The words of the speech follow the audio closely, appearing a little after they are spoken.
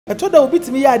I told her bit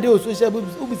me idea of social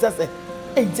ubisa say,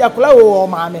 eh, Jacola or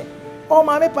mammy. Oh,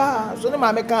 mammy pa, so the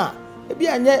mammy can. Be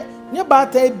a near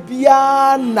bata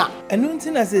biana. And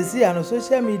nothing as I see on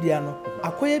social media. No,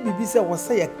 Akoya Bibisa was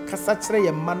say a cassatre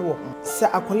and manual. Sir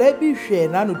Akola be share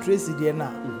nano Tracey Diana.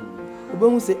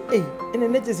 When we say, eh, in the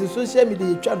net is social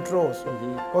media, chan trolls.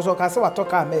 Also, Casa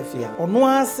talk our mafia. Or no,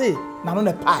 I say, none on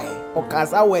a pie, or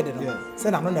Casa wedding.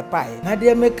 Send on a pie.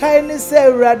 Nadia me kindness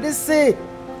say, rather say,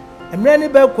 and many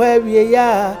back where we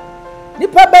are.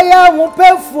 Nipa Baya won't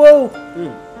pay for.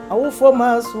 I will for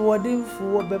miles who are doing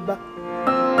for Beba.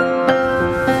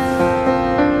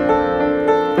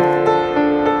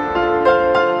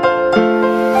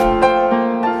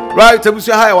 Right, I wish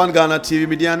you high one Ghana TV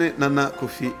Mediane Nana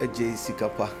Kofi JC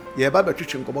Kapa. Yeah, Baba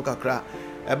Chichun Komoka Kra.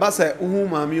 A bassa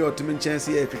umami or Timin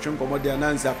Chancy, a Chichun Komodia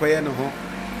Nanza, Koyano,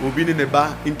 Ubin in a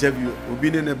bar interview,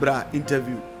 Ubin in a bra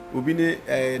interview, Ubin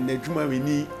a Nejuma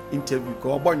Wini interview,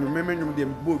 or born remembering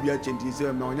them Bobia Chantis,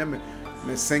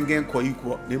 me singing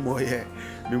Koiko, the more hair,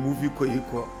 the movie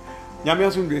Koiko.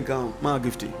 Yamiasun drink count, my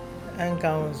gifty. And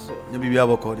counts Yabi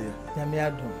Abocordia.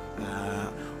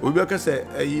 Yamiado. We work as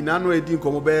a nano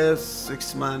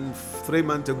 6 months, 3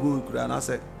 months ago, and I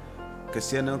said,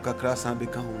 Cassiano Cacras and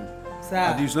become.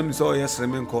 I do not saw yes,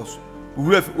 remain course.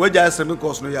 Where just remain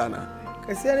course no yana.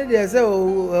 Cassiano, they say,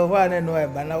 oh, one and no,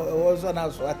 but I was on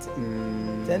our swat.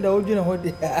 Send the old you know what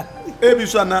they are.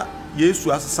 Ebisana, yes,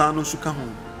 to us, son, no, come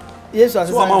home. Yes, I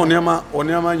saw on Yama,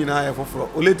 you know,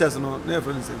 for letters, no,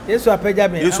 never. Yes, I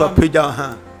paid me. Yes, I paid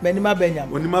down. Benima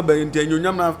Benjamin. When you may be in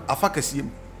Yama, a facasim.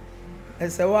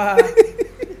 And so,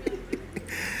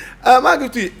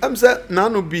 Margaret, I'm said,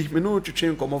 none be, me know to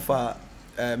change come off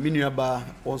Miniaba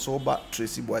also about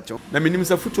Tracey Boakye. Na minim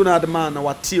sa futu na adema na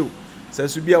watio.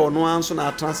 Says to be our no answer na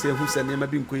transfer who said never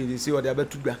been queen, see what they are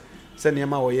to do. Send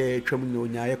him our ye trim no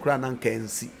nya cran and can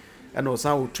see. And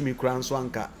also to me crown so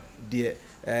anka, dear.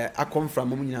 I come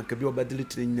from Mumina can be over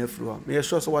deleted in Nefru. May I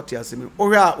show what you are saying?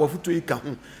 Oh, yeah, or futu ika,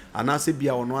 and I say be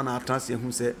our one transfer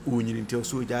who said, Union until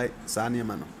so jai, Sanya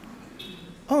Mano.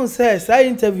 Oh, says I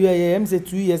interviewed him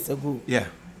 2 years ago. Yeah.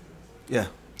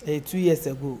 2 years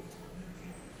ago.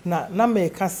 Na me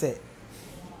ka say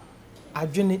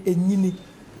adwene enyini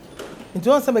nti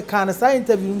won say me ka na say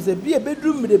interview me say be a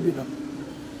bedroom me de bi no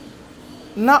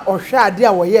na ohwe ade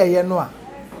a wo ye no a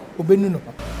obenu no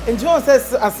nti won say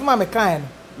asema me kan no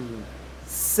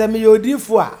se me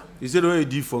yodifo a is it no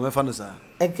yodifo me fa no sa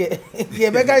okay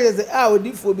ye be ka say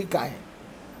odifo bi kan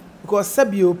because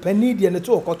sabio pani de ne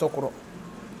to okotokoro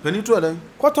pani to adan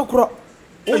kotokoro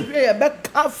o ye be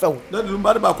ka few na dum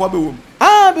ba de ba kwa be wom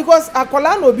because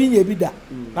akola no obi nye bida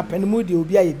na penimu de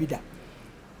obi aye bida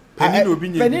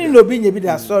penini no obi nye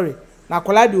bida sorry na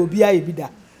akola de obi aye bida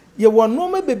ye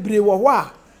wono me bebre wo ho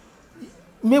a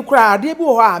me kura ade bi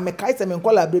wo ho a me kai se me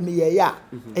nkola bre me ye ya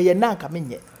eye na nka me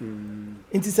nye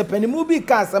nti se penimu bi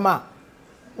ka asema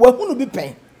wa hunu bi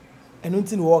pen eno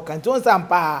nti no wo kan ton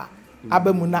sampa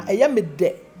abamu na eye me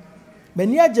de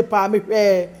mani Agyepa me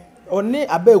hwe oni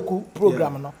abaku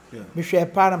program no me hwe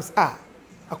params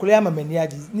akola ya mamani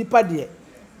agi nipa de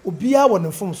obia wo ne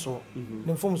mfomso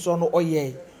no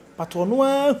oyey but ono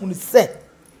ahunu se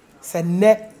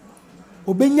ne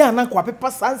obenya na kwa pepa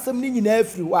sansem ni nyina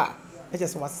afiri wa eche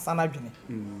se wasana dwene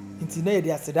nti na ye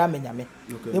de aseda amenyame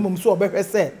na mum so obehwe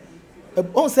se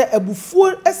on se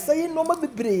abufuo eseye no ma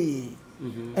bebre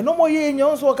eno mo ye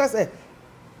nyon so ka se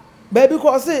baby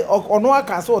ko se ono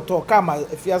aka so to ka ma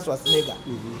afia so asnega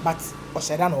but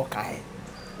osheda na okai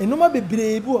enuma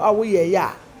bebre bu awo ye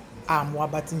ya amwa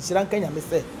but nshira nka nyame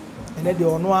se ene de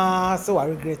ono a se wa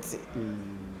regret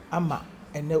ama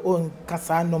ene on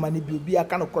kasa no ma ne bi obi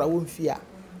aka no kora wo mfia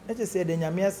eche se de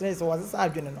nyame asene se wasesa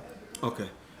adwene no okay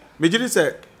me jiri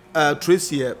se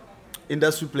Tracey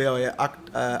industry player or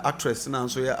actress na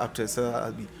so ya actress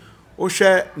abi o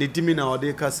hwe ne dimi na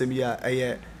ode ka sem ya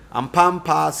eye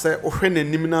ampampa se o hwe ne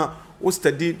nim na o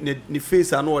study ne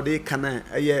face na ode kana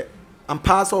eye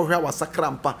ampa se o hwe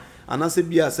wasakra mpa anase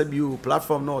bia se bi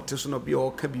platform na oteso no bia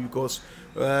o ka bi because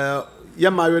ya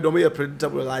married o me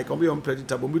predictable like o me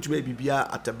unpredictable mutu me bibia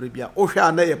atabre bia o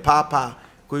hwe na ye papa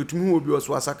ko yetumi obi o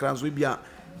so wasakra so bia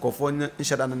kofo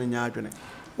nhada na nya adwene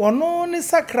wono ni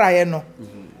sakraye no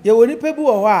ye woni pe bi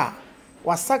wo ho a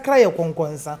wasakra ye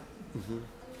konkonsa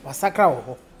wasakra wo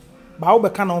ho ba wo be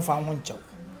ka na mfa ho nchew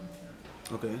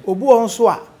okay obu wo so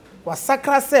a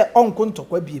wasakra se onko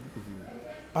ntokwa biem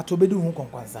but obedi hu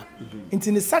konkonsa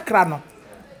nti ni sakra no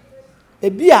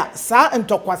ebia sa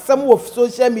ntokwasem wo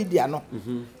social media no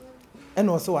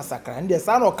eno so wasakra ndi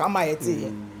sa no kama yete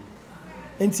ye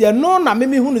nti eno na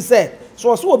meme hu ni se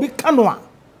so obi ka no a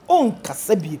on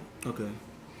kasa biem okay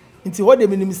nti ho de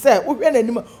minim sɛ wo hwɛ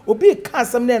nanim obi ka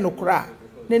asɛm na no kora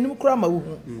nanim kora ma wo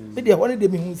hu me de ho ne de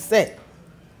me hu sɛ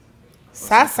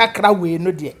saa sakra we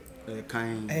no de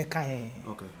kan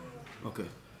okay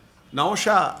na wo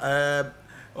hwa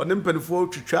ɔne mpanifo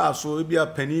twitwa so bi a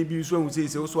pani bi so hu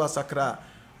sɛ wo so asakra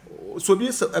so bi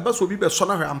ebe so bi be so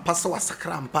na hwe ampa se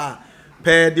wasakra ampa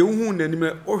pe de hu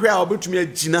nanim wo hwe a obetumi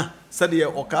agina sɛ de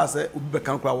ɔka sɛ obi be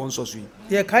kan kora won so so yi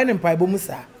ye kan ne mpa ibo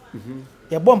musa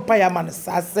ye bɔ mpa ya ma ne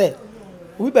sa sɛ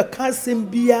obi be kan sem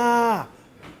bia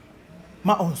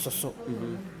ma on so so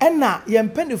ɛna ye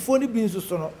mpanifo ne bi nso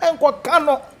so no ɛnkɔ ka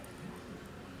no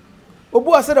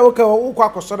obu ase da wo ka wo kwa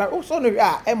akɔso da wo so no hwe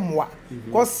a ɛmmoa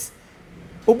cause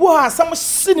obu ha asam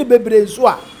hye ne bebre nso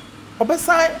a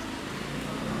obesan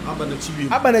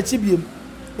abana chibiem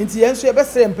nti yenso ye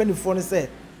besere mpanifo no se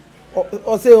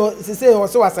o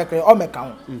se wasakre o meka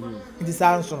ho nti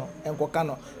sa nso no enkoka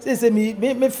no se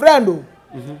me friend o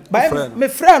me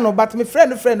friend no but me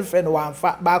friend wa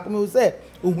amfa ba ko me se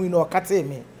ohu no okate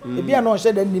me e bia no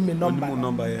hye da ni me number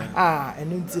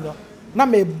enu nti no na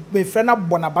me friend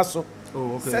abona baso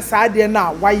se sa de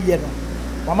na waye no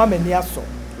wa ma mani aso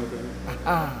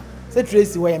se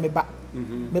Tracey we me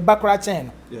ba kora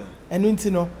chen no enu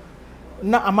nti no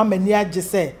na ama mani age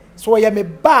se so ye me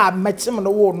ba machim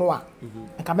no wo no a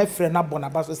nka me frɛ na bona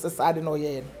ba so se sa de no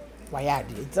ye no wa ya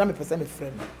ade nti na me pese me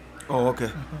frɛ no okay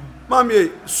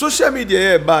mami social media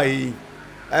ye ba yi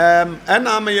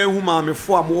ɛna ama ye hu mami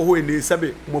fo am wo ho ene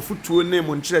sebe mo futuo ne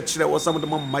mo nkyerɛkyerɛ wo sam de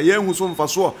ma ye hu so mfa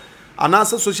so ana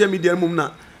se social media mum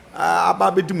na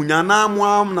aba be di munya na mo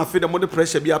am na fe de mo de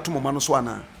pressure bi ato mo ma no so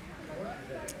ana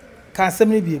ka asɛm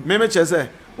ne bi me che se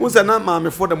unse na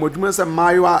maame for the modwuma se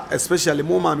mayo especially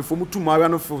mo maame for mutu mayo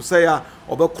no for say ya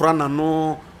obekora na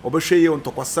no obehwe ye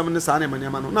ontokosam ne saa na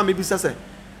manema no na me bi se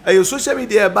ayo social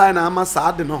media ba na ama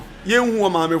saa de no ye hu o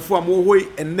maame fo am wo hoi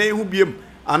enne hu biem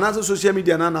ana so social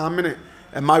media na na amene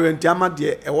mayo ntiama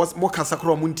de e was mo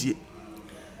kasakro mo ntie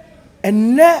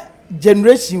enne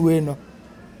generation we no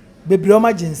bebre o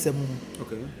ma ginsam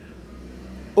okay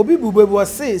obi bubebu o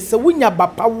se wunya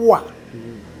bapa wo a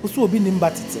so obi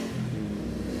nimba tete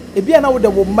ebia na wo de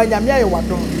wo manya me aye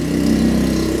wadom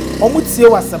omutie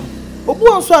wasam obu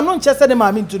onso ano nche se de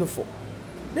maame ntunufo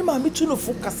ne maame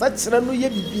tunufo kasa kire no ye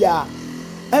bibia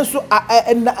enso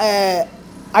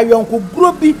ayonko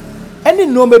buro bi ene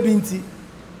no ma bi nti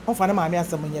onfa ne maame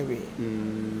asam nya we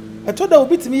eto da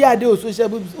obi timi ya de o social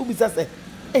obi sase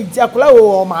enti akola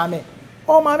wo o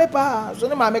maame pa so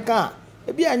ne maame ka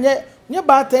ebia nye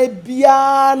bata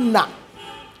bia na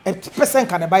 80%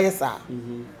 kan ba yesa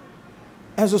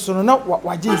enso so no na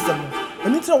waje nsem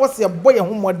eni tira wo se boye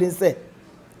ho modern se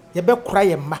ye be kura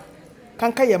ye ma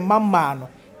kanka ye mama no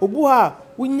obu ha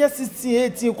wunya 16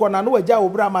 18 kona no waja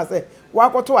obura ma se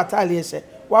wakoto atale hye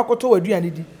wakoto waduane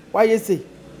di wa yese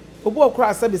obu okura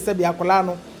asebi akola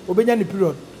no obenya ni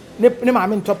period ne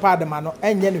maame ntopa adema no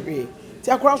enye ne hwe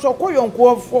ti akora so koyonko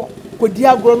ofo kodi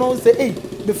agro no se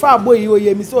before aboyi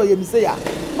oyemi se ya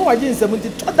no waje nsem nti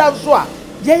toda so a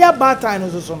ye ya bata no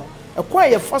so no ekwa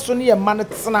ye faso ne ye ma ne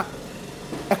tsena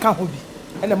eka ho bi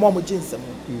ene mo ginsem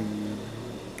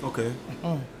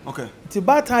okay ti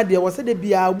bata de wo se de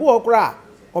bia obu okra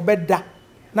obeda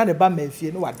na ne ba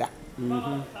mafie no wada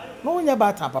no nya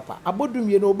bata papa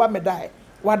abodumie no ba medai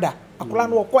wada akola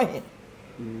no okɔ he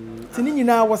ti ni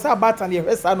nyina wo sa bata ne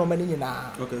hwesa no ma ni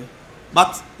nyina okay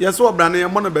but yes wo bra ne ye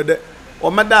mo no bede o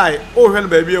medai o hwe no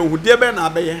ba bia hu de be na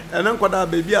abeye ene nkoda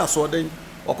ba bia so den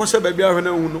okɔhye ba bia hwe na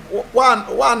hu no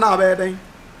wa na abeye den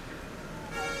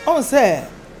on se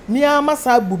mi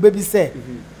amasa bu baby se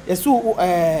yesu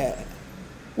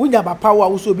wunya bapa wa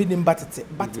wo so bi nim batete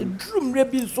but drum re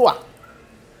bi so a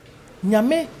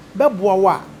nyame beboa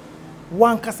wa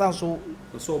wan kasa so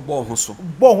bo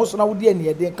ho so na wo de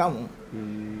ene de ka ho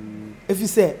efi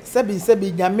se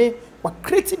sebi nyame wa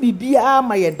create bibia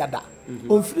ma ye dada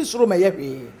on free soro ma ye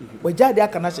hwe wa jade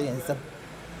aka na hye yensam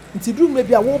nti drum re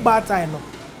bi a wo ba time no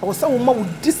wo se wo ma wo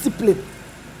discipline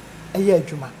eye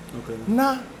adwuma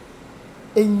na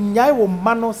enyai wo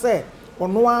ma no se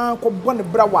ono an ko bone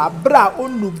bra wa bra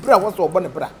onu bra wo so bone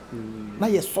bra na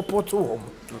ye support wo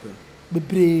okay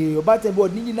bebre obata be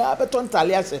odini na beton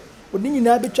tale ase odini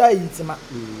na betwa yitima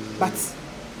but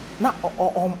na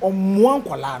omo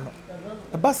ankola no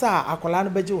e basa akola no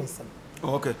beje wonsam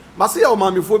okay mase ya o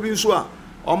mamefo bi nso a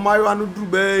o mayo anu duru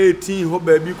be 18 ho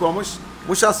ba bi ko mo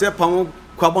hya se pam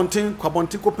kwabonten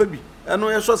kopa bi eno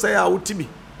ye so se ya wuti bi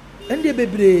ende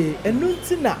bebre enu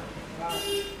ntina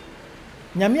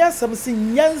nyame asam se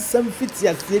nyansam fiti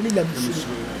ase ni nyamsu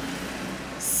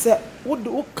se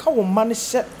wo ka wo man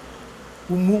hye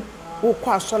wo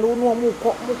kwa asole wo no mo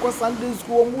ko Sunday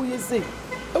school mo yese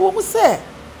e wo mu se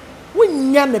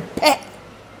Winya ne pe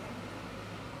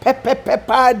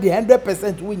the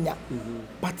 100% winya.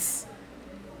 But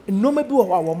no me bi wo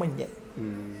wa wo menye.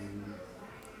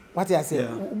 What I say,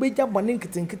 we jump on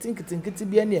kitty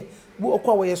be near. We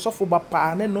acquire a soft ba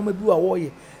pa and no me bi wo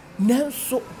ye.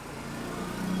 Nanso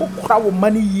okra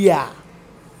money ya.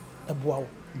 A bow.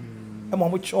 A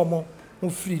mama chomo,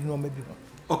 free no me bi.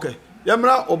 Okay.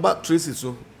 Yamra oba Tracey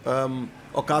so.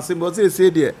 Okase mo say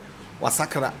there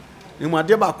wasakra. Ni mo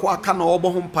ade ba ko aka na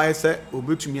obo ho mpae se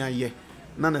obetumi aye.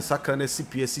 Na ne sakra na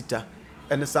CPS sita.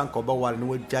 Ene sanko ba ware na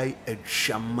wajai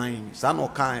adwaman. Sa na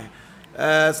okan.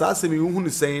 Sa asemi hu ni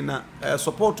sen na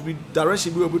support bi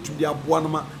direction bi obetumi dia aboa no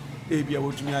ma e bia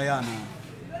wotumi aye ana.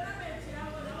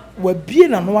 Wa bie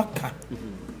na no aka.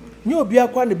 Nye obi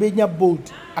akwa na benya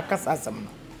bold akasa asem no.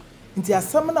 Nti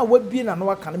asem na wa bie na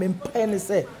no aka na mempae ne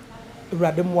se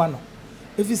Awurade mo ano.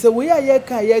 If you say we are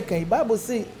kan Bible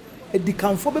say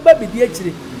edikanfo beba bedi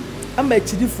akire ama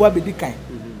akirifo abedi kan.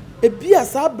 Ebi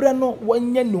asa abre no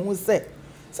wanya ne ho se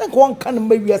nka won kan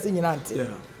ma wiase nyina ante.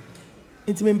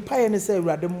 Nti mempae ne se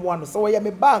Awurade mo ano. So we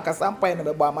me ba nkasa mpae na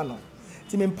bebo ama no.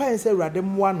 Nti mempae se Awurade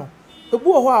mo ano.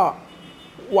 Ebu ho a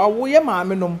wa wo ye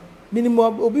maame nom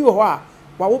minimum obi ho a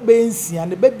wa wo be nsia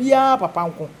ne ba bia papa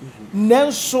nko.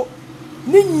 Nanso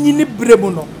ne nyini bremu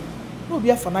no no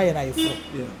obi afa na ye na yefo.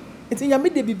 Enti nyame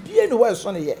de bibie ne wo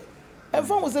so ne ye.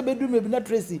 Emfa wo se bedu me bi na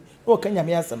Tracey no ka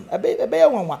nyame asem. Ebe ye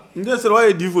wanwa. Nde se wa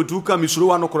ye di for tu ka misuro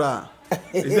wa no kra.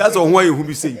 Isi aso ho ye hu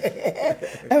bi sei.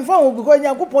 Emfa wo bi ko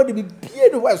Nyankopon de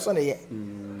bibie ne wo so ne ye.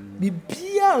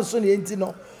 Bibia so ne enti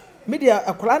no media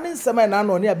akola ne nsema na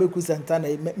no ne abeku santa na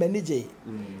manage.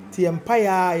 Ti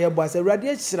empire ye bo ase Awurade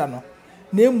ahira no.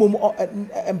 Na emom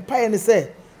empire ne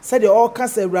se de all ka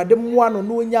se Awurade mo ano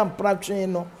no nya mpratwen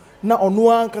no na ono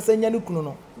an kasa nya ne kunu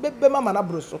no be mama na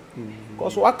broso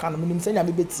cause waka no minim senya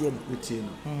me betie no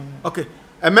okay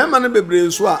emema ne bebre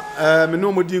nso a me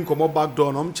no modi nkomo back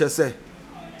door no mche se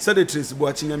de Tracey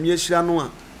Boakye nyame ahira no a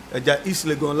agya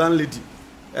Islegon landlady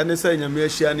ene se nyame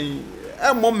ahira ni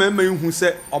emmo mema ihu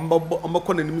se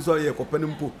ombakọ nanim so ye kopane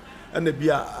mpo ene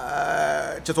bia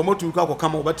chetomotu ka akọka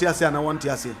ma obati ase ana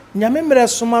wonte ase nyame mre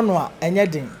soma no a enye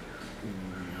den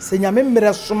se nyame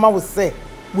mre soma wo se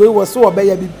we wo so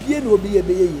obeya bibie na obi ye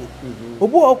beye ye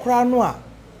obu okra no a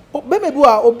be me bi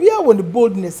a obi a won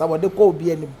boldness a wode ko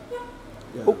obi anim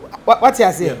what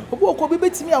you say obu okọ bi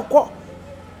betimi akọ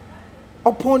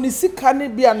upon the sika ne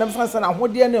bia na mfansa na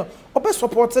hode ne obe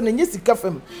support ne nye sika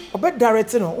fam obe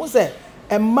direct no wo say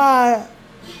emma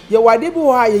ye wade bi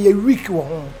wo ha ye weak wo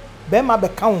ho be ma be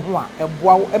ka ho a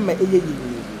eboa wo ema eye ye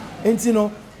enti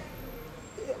no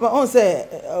on say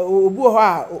obu ho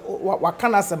a waka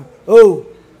na asem oh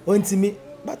ontimi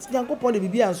but Nyankopon de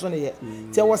bibia anso ne ye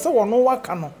ti wo se wo no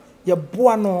waka no ye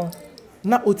boa no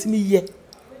na otimi ye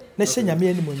na hye nyame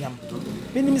animonyam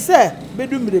minim se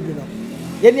bedu mrebi no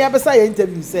ye ni abesa ye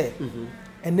interview se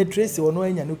ene Tracey wo no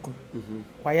anya ne ku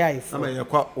kwa ya ifo ama ye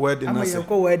kwa wedding na se ama ye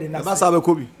kwa wedding na se abasa be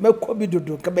kobi me kobi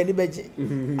dodo ka bani beje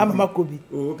ama makobi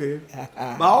okay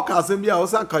ba o ka asem bia o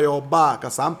san ka yo ba ka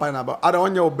sampa na ba ada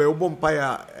onye obe obo mpa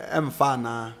ya emfa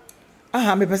na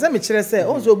aha me pese me kire se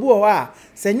o so bu ho a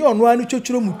se nye ono anu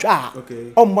chochuro mutwa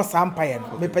o mo sampa ya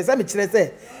no me pese me kire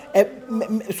se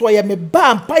so ye me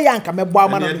ba mpa ya nka me bo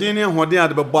ama no ne ne hode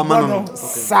ade be bo ama no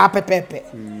sa pepepe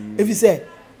if you say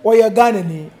o ye Ghana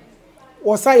ni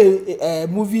o sa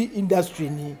movie industry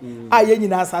ni a ye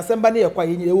nyina asemba ne ye kwa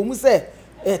ye nyina wo mu se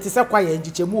te se kwa ye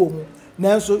ngichemu wo mu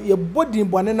nanso ye bodin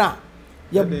bone na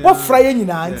ye bofra ye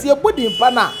nyina nti ye bodin pa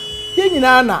na ye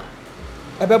nyina na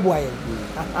ebeboa ye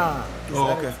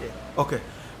okay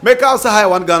make us high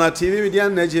one Ghana TV with the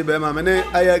energy be ma me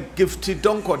I Gifty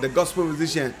Donkor the gospel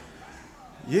musician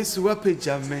Yesu wa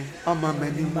peja me ama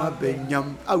mani mu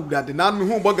abenyam awurade na me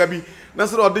hu boga bi na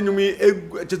so ode nyumi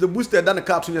chete booster dan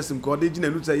ka to nyasim ko ode gina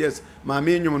nu say yes ma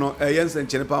me nyum no yense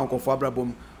nchene pa nkofo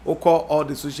abrabom ukọ all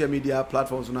the social media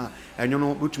platforms na enyo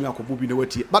no butumi akobu bi na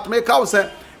wati but make us say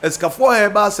Eskafo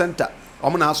Herbal Center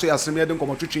omo na aso yasem yede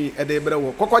nkomotwetwe ede bere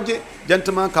wo kokwaje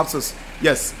gentleman capsules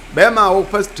yes be ma wo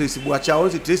first Tracey Boakye wo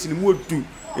Tracey ni mu odu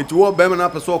enti wo be ma na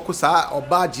peso okusa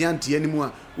oba giant animu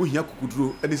a wo hia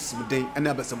kokuduro ene simden ene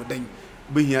abesemden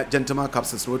be hia gentleman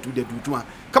capsules wo tu de dutu a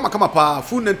kama pa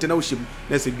full nante na wo hyem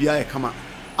na se bia e kama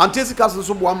antesi capsules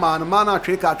so bo ma na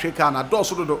tweka na do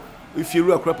so dodo if you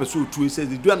akura peso tu says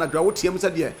the do na dra wo tiem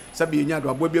said sabi enya do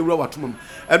abo bia wura watomam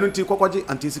eno nti kokwaje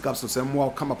antesi capsules mo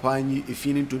kama pa anyi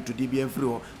efini to dbn free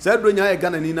ho say do nya e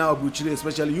Ghana ni na abuchire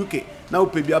especially UK na wo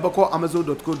pe bia bako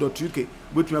amazon.co.uk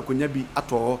butumi akonya bi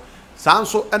ato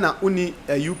sanso na uni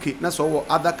UK na so wo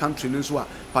other country nso a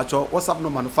pacho WhatsApp no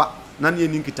manufa na ne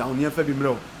ni nkita wo ne fa bi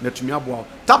mrɛ na tumi aboa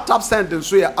tap send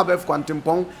nso yɛ abɛf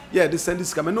kwantempɔn yɛ de send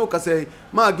sika me no ka sɛ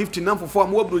ma gifty nam fofo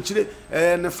am wabro chire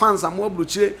ne fans am wabro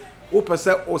chire o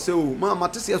pese o se o ma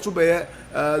matese so be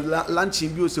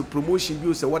launching bi o se promotion bi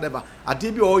o se whatever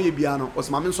ade bi o ye bia no o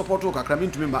se ma me support o kakra me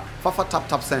ntumi ba fafa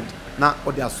tap send na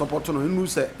o de support no nu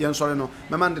se yen sori no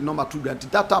me man the number 2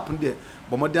 grant that tap there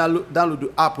but mo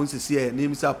download app on se here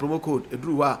name say promo code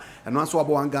edru wa eno so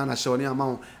abo wan Ghana show ne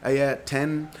amount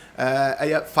 10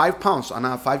 £5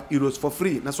 and €5 for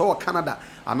free na so Canada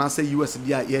and say US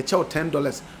dia ye chew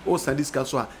 $10 o send this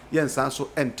so a yen san so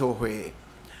ento hwe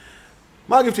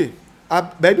ma Gifty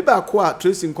baby ba ko a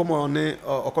Tracey nkomo ne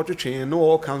okotwetwen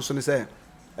no all council ne say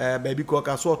baby ko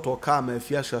ka so to car ma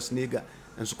afia Schwarzenegger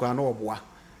enso kwa na oboa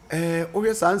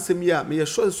ohwe san nsem ya me ye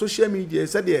social media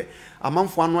say de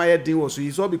amanfo ano aye din wo so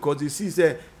is all because they see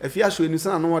say afia Schwarzenegger ni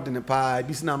sana no de ne pa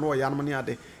bi sana no ya no ne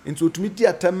ade nti otumi di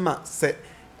atamma say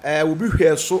obi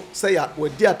hwe so say ya we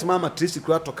di atama ma Tracey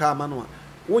kura to car ma no a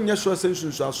wonya sure sensu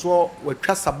aso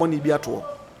watwa saboni bi ato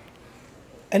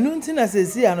enu nti na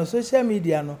sesi ano social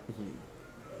media no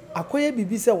akoye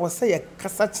bibi se wo se ye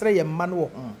kasa kire ye man wo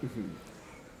ho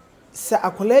se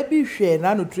akola bi hwe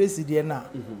na no Tracey de na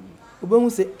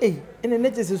obehu se ene ne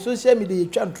je social media ye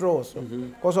twa ntro so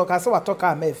ko so kasa watoka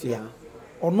amafia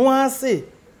ono ase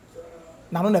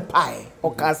na no ne pai o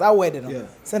kasa wede no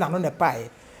se na no ne pai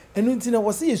enu nti na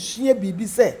wo se ye sua bibi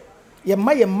se ye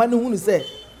ma no hunu se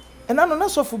ena no na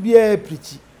sofo bia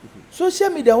preach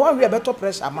social media ho ahwe beto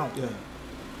pressure amount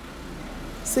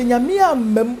se nyamia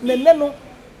nene no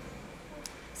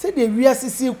se de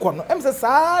wiasisi kɔ no em se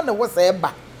saa na wo se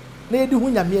eba na edi hu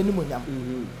nyamia ni monyam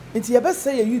nti ye be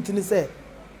se ye youth ni se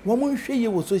wo mo hwe ye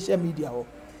wo social media ho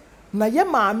na ye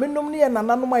maame nom ne ye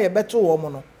nananom aye beto wo mo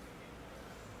no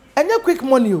enya quick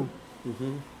money o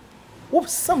wo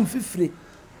sam fifire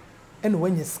ene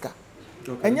wanye ska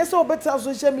enya se obeta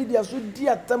social media so di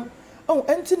atam oh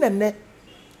enti nene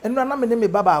enu na me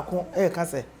baba ko ka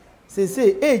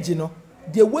se age no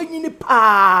de wanyini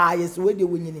pa yes we de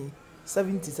wanyini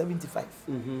 70-75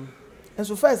 and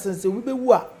so first say we be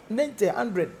wu a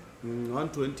 90-100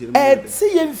 120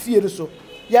 see yem fear so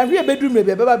ya hwe bedrum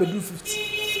be baba bedru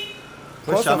 50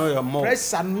 pressure no ya more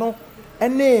pressure no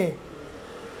ene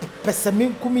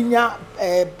pesamin kuminya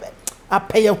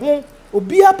apeye ho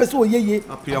obi a pese oyeye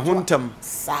apeye ho ntam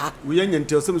sa we yanya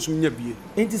ntel sem sum nya bie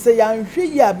enti se ya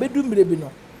hwe ya bedrum bi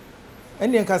no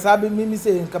ene nkasa be mimi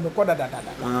se nka me koda dada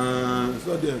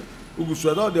so there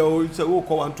ugusu da there o se wo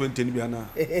ko 120 ni bia na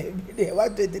de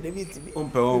 120 ni bitimi on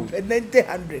pe on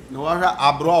 90-100 no wa hwa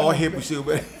abro o hebu se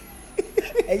be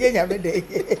eye nya me de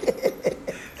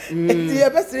enti e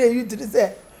be sere you to say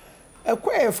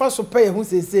ekwe fa so pay hu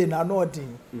sese na no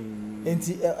odin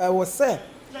enti e wo se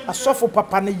asofo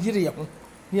papa na yire ye ho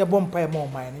ne e bom pay mo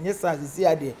man nye sa sisi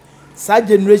ade sa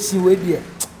generation we de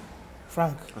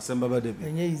Frank asemba ba de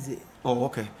enye easy. Oh,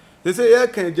 okay. They say yeah,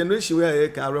 can generation where you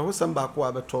can rehearse back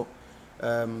about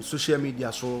social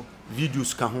media so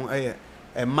videos can ho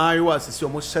a Mario as is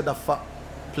almost shed a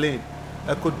plane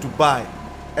echo Dubai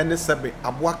and sebe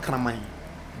aboa kraman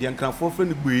the ankranfo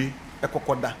friend gbe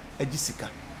ekokoda agisika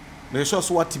me sure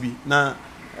so what be na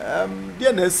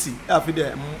dia na si afi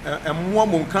de emmo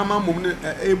mo kraman mom ne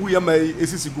ebu ya mai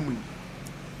esisi gumu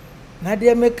na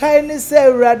de me kai ni se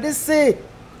urade se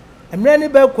emre ni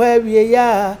be kwa wie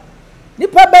ya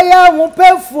nipa be ya ho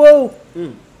pefuo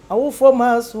awofo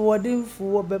ma so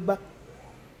wodinfo beba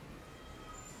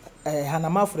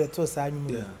hanama freto sa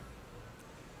anyu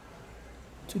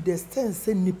to the extent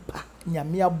say nipa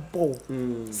nyame abo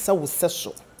sa wo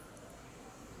seso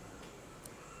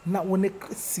na woni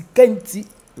sikanti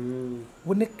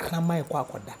woni kraman kwa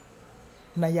akoda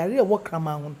na yare e wo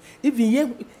kraman ho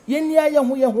even ye ni aye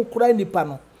ho kura nipa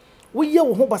no wo ye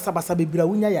wo ho basabasa bebira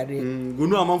wo nya yare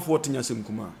gonu amanfo otinya sem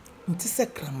kuma nti se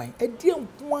kraman edi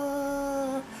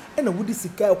nwa ena wudi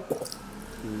sika ekọ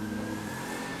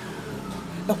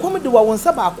na kwame de wa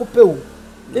wonsa ba akopɛ o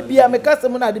e bia me kasa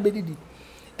mu na ade bedidi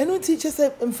enu nti che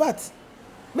se in fact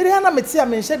me re na mete a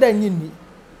me nhye da nyini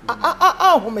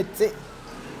ho mete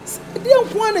edi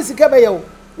nwa na sika ba ye o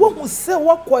wo hu se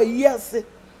wakɔ yase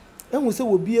ehu se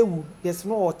wo bi ewu yes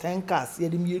no o 10 cars ye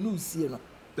de mienu usie no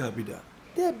da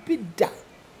bida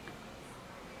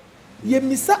ye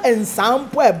misa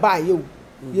ensampo e ba ye o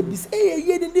ye bisa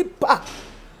ye ni pa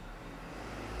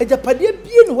Agyapade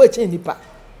bie no ho eche nipa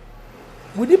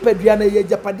wudi padua na ye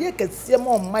agyapade kese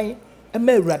ma oman e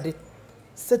ma awurade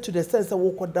set to the sense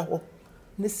wo koda ho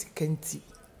na sikanti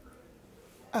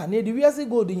na de wiase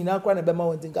gold nyina akwa na be ma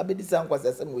wontin ka be di san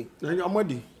kwasese mwe na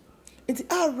amodi enti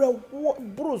are wo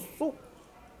broso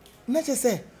na che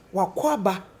se wakɔ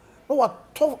aba na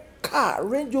wato car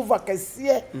Range Rover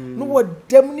kɛseɛ no wɔ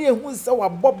dɛm ne ehu sɛ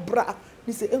wabɔ bra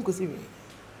ne sɛ enkosi wi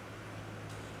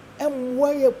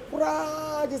emwoye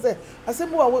kura je sɛ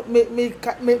asɛm wa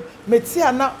me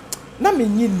tia na me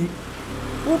nyini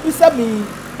wo bisa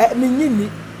me nyini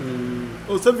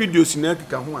o sɛ videos na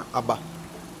keka ho aba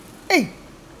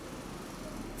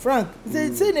Frank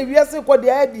say na wiase kɔ de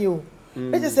adi o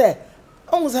e je sɛ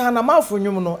on sɛ na mafo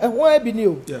nwum no ho abi ni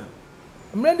o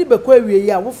mmerɛ ndi bɛkɔ awie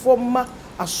yi a wofo ma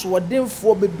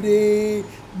asoɔdenfo bebree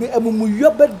be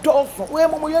amumuyɔ bɛdɔfo wo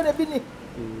amumuyɔ na bi ni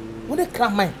wo de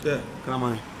kraman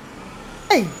kraman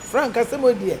Frank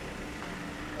asɛm die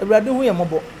awurade hu yɛ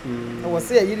mɔbɔ na wɔ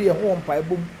sɛ yiri yɛ ho mpa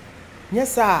ebom nyɛ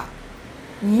saa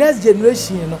next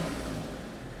generation no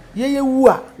ye wu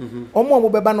a ɔmo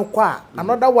bɛba no kɔ a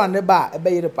another one ne ba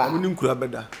ɛbɛyere pa ɔmo ni nkura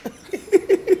bɛda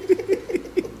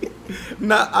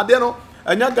na ade no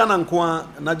anya Ghana nko a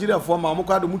Nigeria fo ma ɔmo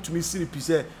kɔ ade mutumi siri pi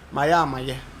sɛ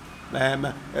maye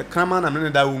krama na me ne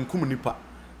da wonkum nipa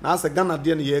na asɛ Ghana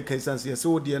de ne yɛ kansanse yɛ sɛ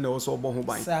wo de ne wɔ sɛ ɔbɔ ho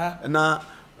ban na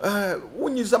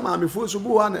wonyi sɛ maamefo so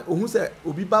bu wa na ohun sɛ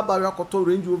obi baba ya kɔtɔ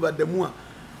Range Rover demu a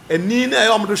eni na ɛyɛ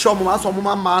ɔmo de hwɛ ɔmo aso ɔmo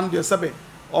ma de sɛbe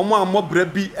ɔmo amɔ bra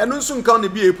bi ɛno nso nka na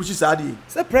bi epuchi saa de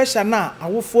sɛ pressure na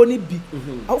awofo ni bi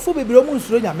awofo bebre ɔmo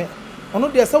nsuro nyame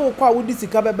ɔno de sɛ wo kɔ a wo di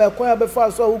sika bɛbɛ kɔ ya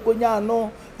bɛfa so a wo konya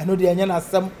no ɛno de ɛnyɛ na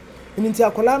asɛm nti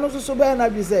akola no so bɛɛ na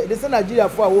bi sɛ de sɛ Nigeria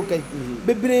fo a wo kai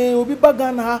bebre obi ba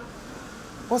Ghana ha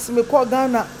ɔseme kɔ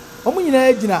Ghana ɔmo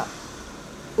nyina agina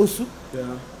osu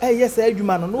yes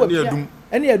adwuma no no apia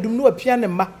ene adum no apia ne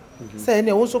ma say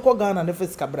ene wo so ko Ghana ne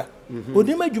fisika bra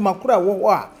odim adwuma kora wo ho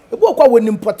a ebu okwa woni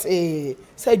mpote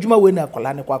say adwuma we na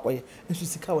akola ne kwakoye nso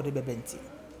sika wo de bebenti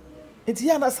enti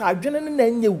ya na sa adwene ne na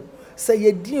nyewu say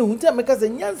yedin hu nti ameka say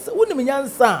nyansa woni me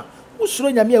nyansa wo suro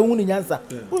nyame a hu ne nyansa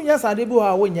wo nyansa de bi ho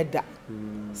a wo nye da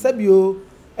sabio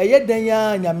eye dan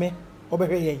ya nyame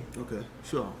obehwe yen okay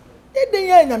sure eden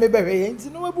ya nyame behwe yen nti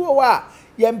no ebu ho a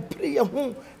yempre ye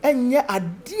ho enye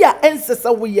ade a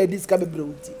ensesa wo ye diska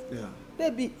bebreuti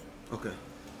debi okay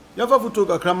ya fa futo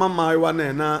kakra mama iwa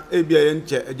na ebia ye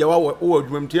nche ejawa wo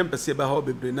adwumam tie mpese be ha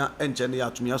bebre na enche ne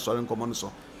atumi asore nkomo no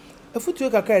so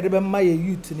efutu kakra de be ma ye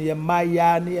youth ne ye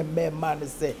maya ne ye mema ne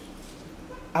se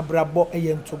abrabo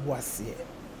eye ntobo ase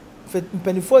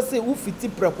mpanifo se wo fiti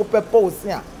preko pepo wo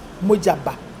se a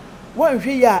mojaba won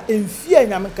hwe ya emfie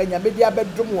anyame kanyame de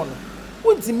abedum wo no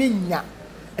wontimi nya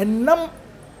enam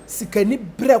sikani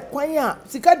bre kwan a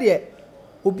sika de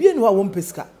obi enu a wo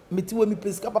mpesika meti wo mi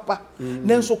pesika papa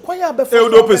nanso kwan a befa e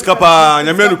do pesika pa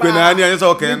nyame anu kwen na anya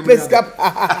so okay pesika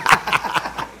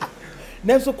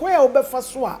nanso kwan a wo befa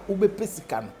so a wo be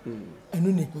pesika no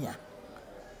enu ne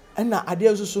hia na ade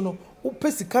nso no wo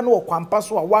pesika no wo kwampa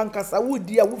so a wankasa wo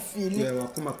di a wo fiili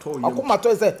akoma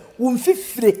to say wo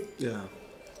mfifire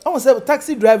I say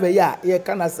taxi driver ya ye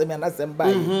kana semi na semba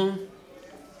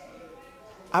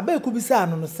abe kubisa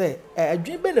anu no say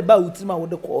adwen be ne ba utima wo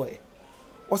de ko he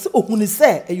o say ohuni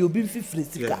say e obi mfifire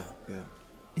sika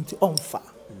nti onfa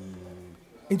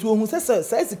nti ohun say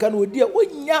say sika no odi a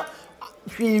wonya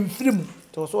hwemfiri mu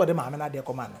to so de maame na de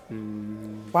koma na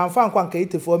kwanfa nkwa nka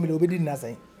 84 million obedi na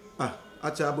say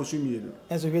acha abosumi no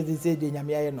enso hwe de say de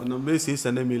nyame aye no no be say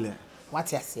sana million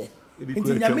what ase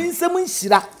nti nyame nsem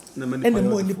nhira ene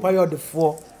mo ni period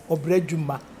for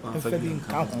obradwuma mfa bi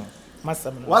nka ho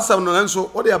masam no wasam no nso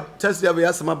o de test ya be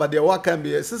asama ba de wa kan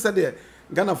be sese de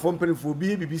Ghana for penfo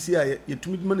bi BBC a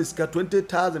yetumi dima ne sika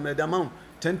 20,000 the amount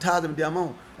 10,000 the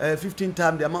amount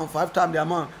 15,000 the amount 5,000 the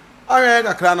amount aye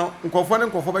kakra no nkofo ne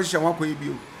nkofo ba hye wakọ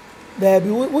ebio da bi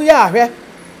wo ya ahwe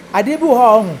ade bi ho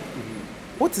ho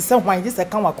wo ti se hwan je se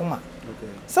kan wakoma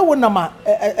se wo na ma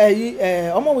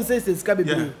omo wo se sika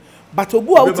bebre but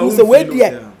obu a wo ti se we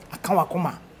die aka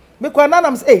wakoma me kwa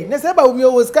nanam say ne se ba obi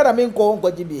o sika na me nko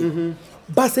nkoji bi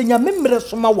ba se nya me mre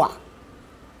so ma wa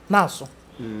na so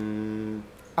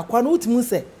akwa no utimu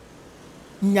se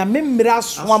nya me mre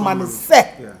aso ma ne se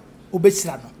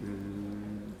obechira no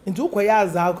nti ukoya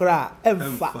aza akora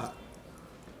emfa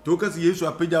to kasi Yesu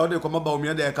apeja ode koma ba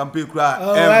omia de campaign kura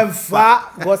emfa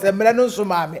because emre no so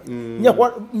ma me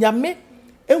nya me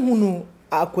ehunu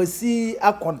akwasi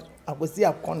akon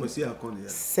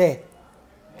se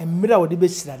emira wodi be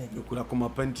hira ne kura koma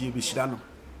pantie be hira no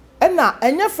ena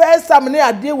enye first time ne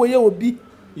ade wo ye obi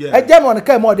eje no ne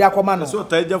kai ma ode akoma no so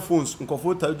taja phones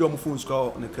nkofo taja mo phones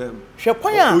ka ne kai hwe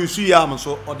kwan a o isu ya am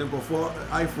so ode nkofo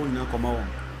iPhone na koma won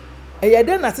eye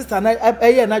de na sister na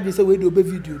eye na dwe se we de obe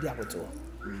video de akoto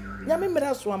nya me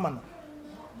mira so ama no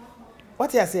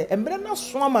what you say emre na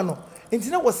so ama no enti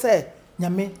na wo say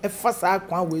nyame efa saa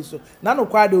kwan we so na no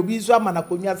kwa de obi so ama na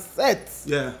konwa set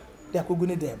they are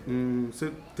going them.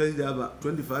 So tell you about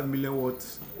 25 million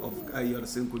watts of your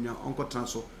same kunya uncle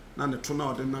transfer. Now the tuna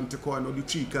or the Nantico and the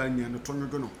tree can and the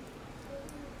Tonogono.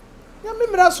 Yeah,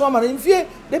 remember that summer in fear,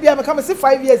 they be able to say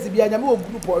 5 years to be a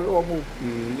group or move.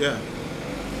 Yeah.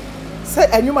 Say,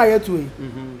 I knew my head to it.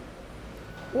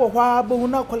 Oh, why, but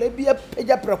not call it be a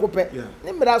precope. Yeah,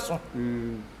 remember that song.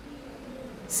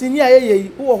 Senior,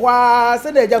 who was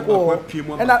said,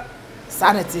 Jaco, and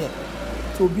sanity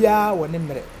to be our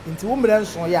name into women,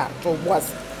 so yeah, to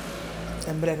was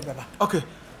and bread. Okay,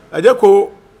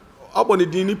 Agyapong, up on the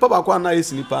Dini Papa Kwana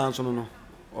is in Pans no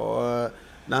or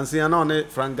Nancy Anone,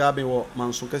 Frank Gabi or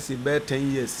Mansukasi, bear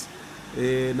 10 years.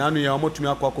 Nanu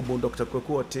Yamotumia Kwakubo, Dr.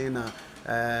 Koko Tena,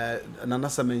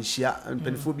 Nanasa Menshia, and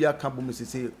Penphobia Kabum,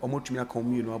 Mrs. Omotumia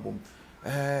Commune album.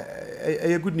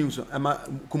 Good news, Emma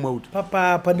Kumod.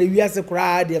 Papa, Pandias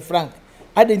cried, dear Frank.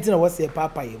 I didn't know what's a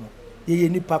papa, ye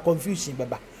nipa confusion,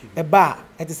 baba. A bar,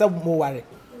 it is some more worry.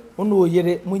 Ono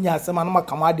yere, Munya, some anoma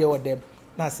camade or them,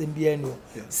 Nasim Bieno.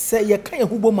 Say, ye can't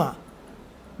huboma.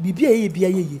 Be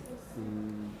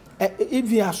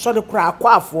if you are sort of cry,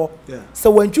 quaff for. So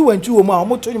when you went to a mom,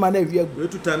 what told you my name? We're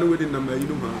to tell you within number, you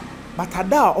know. But I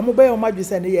doubt, or mobile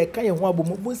magic and ye can't want to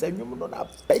and you don't have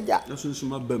Peja. That's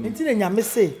my bum. Until I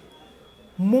say,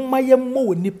 Mumma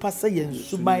mo nipa say and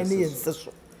submine and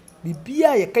so. Be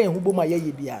a can't huboma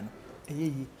ye bian.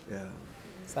 Yeah.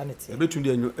 Sanity. A bit to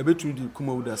the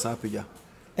Kumo da Sapia.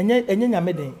 And yet, okay. And then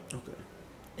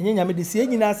I made the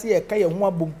same I see a kaya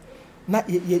boom. Not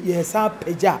ye sap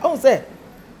Peja. Oh, say.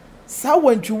 Sa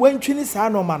went you went to this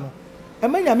no man. A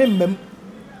man I mean,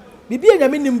 Bibi and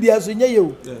Yamin Bias in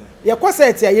you. Ya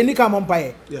quasset, ya nika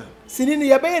mumpire. Sinin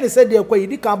ya bay said they quay,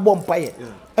 you can't bompire.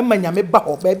 And man yame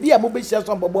bao, baby, a mobile shell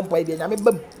some bompire, yame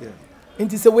bum.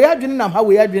 It is a way I didn't know how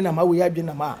we are doing, how we are doing,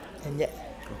 and yet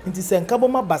it is a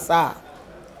caboma bazaar.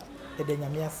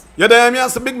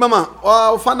 Yamias, big mama,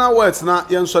 or final words now,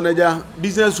 young sonaja,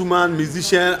 businesswoman,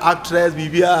 musician, actress,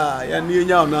 Bibia,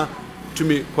 Yana to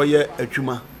me, quiet a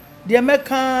chuma. The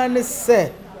American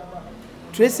say,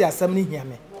 Tracey assembly here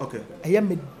me. Okay. I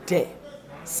am a day.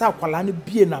 Sa kwalani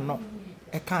bie na no.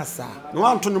 E kan sa. No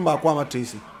wan to no ba kwa ma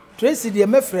Tracey. Tracey the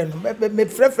my friend, me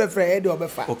friend e dey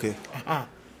obefa. Okay.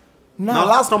 Now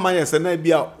last number yes na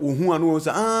bia ohun anu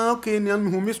say okay ni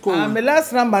anu miss call. My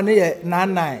last number na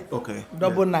 99. Okay.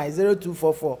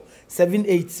 990244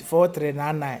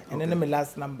 784399 and then my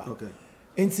last number. Okay.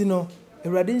 Enti no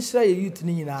Ewurade nhira ye youth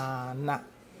ni nyina na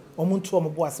omuntu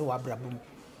ombo ase wa brabom.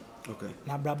 Okay.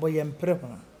 Na brabo ye mpre ho.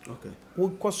 Okay. Wo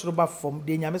kwosoroba from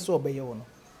de nyame so obeye wo no.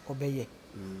 Obeye.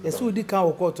 Yesu udi kan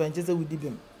wo ko to nche se udi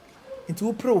bim. Nti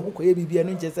wo pre wo koye bibia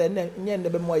no nche se nye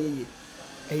ndebe mo ayeye.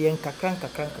 Eye nkakran.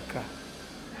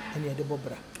 Ene ye de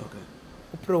bobra. Okay.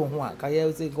 Wo pre wo ho a ka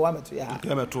ye se go ameto ya. Ka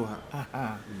ameto ha.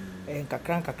 Aha.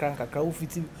 Nkakran wo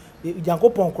fiti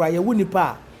Yankopon kura ye wo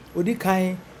nipa odi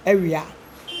kan ewia.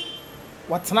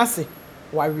 Watnase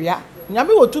wawia.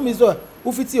 Nyame wo tumi so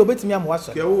ufiti obetimi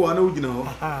amwaso. Ke wo na ugina ho.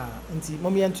 Aha, nti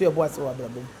momi ento ebo ase wa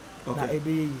brabom. Na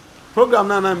ebe program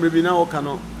na mrebi na wo ka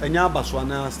no enya abaso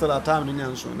na still at time nya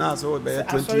nso na so be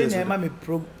 20 years. Sorry na me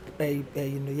pro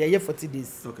you know ye 40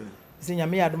 days. Okay. Say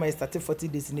nyame adoma start 40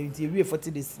 days na nti we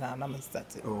 40 days na me start.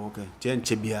 Oh okay.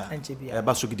 Chenche bia. E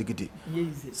ba so gidigidi.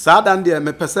 Yes. Sa dan de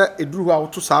me pese eduru ho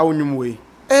awoto sa onwum we.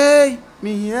 Hey,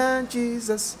 me here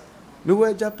Jesus. Me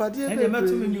we Japadi e be. Ene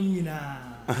matu nyum nyina.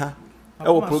 Aha.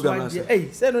 Ewo program na say.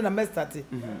 Hey, say no na me start.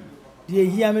 Dey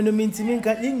hear me no mintimi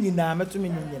nka nyina matu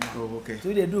nyum nyina. Oh okay.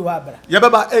 So dey do wa bra. Ye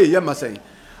baba hey, ye ma say.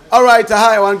 All right,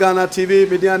 hi One Ghana TV,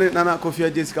 Mediane Nana Kofi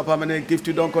Jessica Pamane,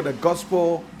 Gifty Donkor the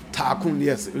gospel takun.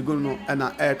 Yes, we go no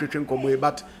na air treatment komwe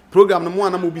but program no mo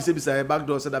na mo bi se bisa back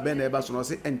door said abena e ba so no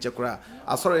say enchekra.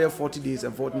 Asoro 40 days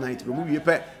and 40 nights. We move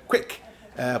pe quick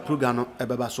program no e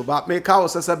baba so ba me ka o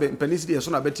sesa be mpanisi de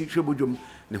so na beti hwebodwom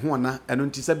ne ho na eno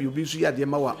nti sabi obi so ya de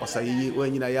ma wa osayeye wa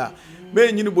nyina ya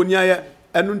me nyini bonia ya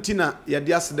eno nti na ya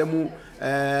de asedemu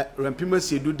rampima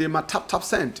siedu de ma tap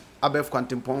send abef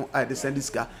kwantempon I de send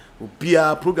this guy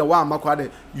obia program wa amakwa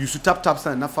de you should tap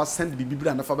send na fa send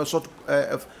bibibra na fa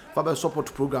be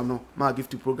support program no ma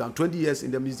Gifty program 20 years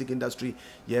in the music industry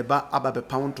ye ba ababe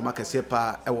pound to makase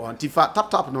pa e wo antifa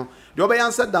tap no de obe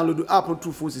yan set download app on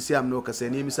two phones see am no kase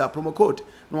ni mi sa promo code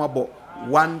no abo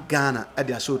One Ghana at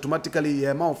their show automatically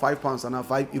ye ma £5 and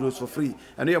 €5 for free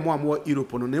and ye more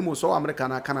Europe no name so America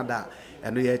and Canada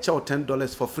and ye charge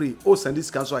 $10 for free oh send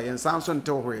this cancel and Samsung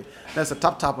tell her there's a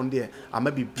tap on there and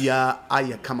maybe bia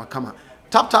aye kama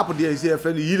tap there is here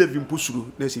friend you live in pushuru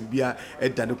nation bia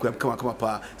edane kama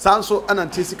pa Samsung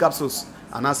and Tracey capsules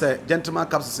and I say gentleman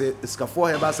capsules is ka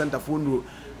 4 herbal center phone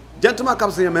gentleman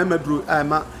comes in memedru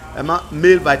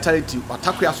male vitality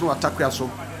atakwa so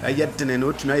ye dene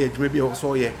no tuna ye dwuma bi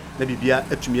so ye na bibia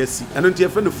atumi asi eno ntie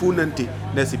fe no fu nante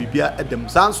na se bibia edem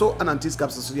sanso anantis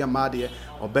caps so ya maade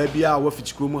oba bia wa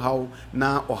fichikro mu hawo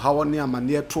na ohawo ne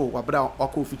amane to wabra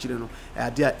okọ fichire no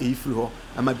ade a efiri ho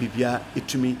ama bibia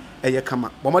etumi eye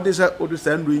kama bomode se odu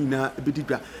sa nro nyina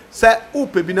ebedidwa se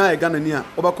upe bi na ye Ghana ni a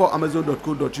obekọ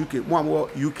amazon.co.uk mo amwo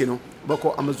UK no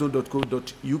obekọ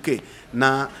amazon.co.uk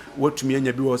na watumi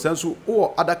anya bi wo sanso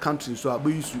o other countries so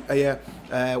abayisu eye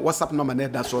WhatsApp number na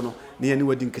da so no ne ye ni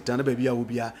wadi nketa na ba bia wo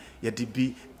bia ye de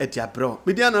bi etia bro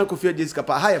media na Kofi Jessica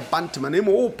pa ha ye bantama na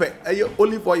mo upe eye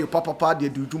olive oil papa de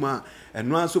duduma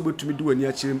eno anso betumi de wani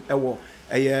achirim ewo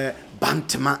eye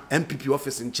bantama MPP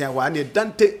office nchen wa na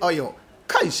Dante oil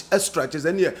cash extra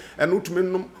chezenie eno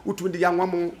utumi de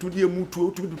yanwam to de mutuo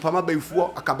utumi de pama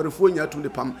baifuo akaberefuo nya to de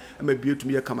pam ma bia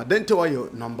utumi ye kama Dante oil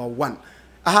number 1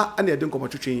 aha ana de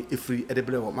nkomotwetwen efiri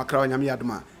edebere ho makra wanyame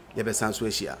yadoma ye besanso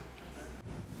ahia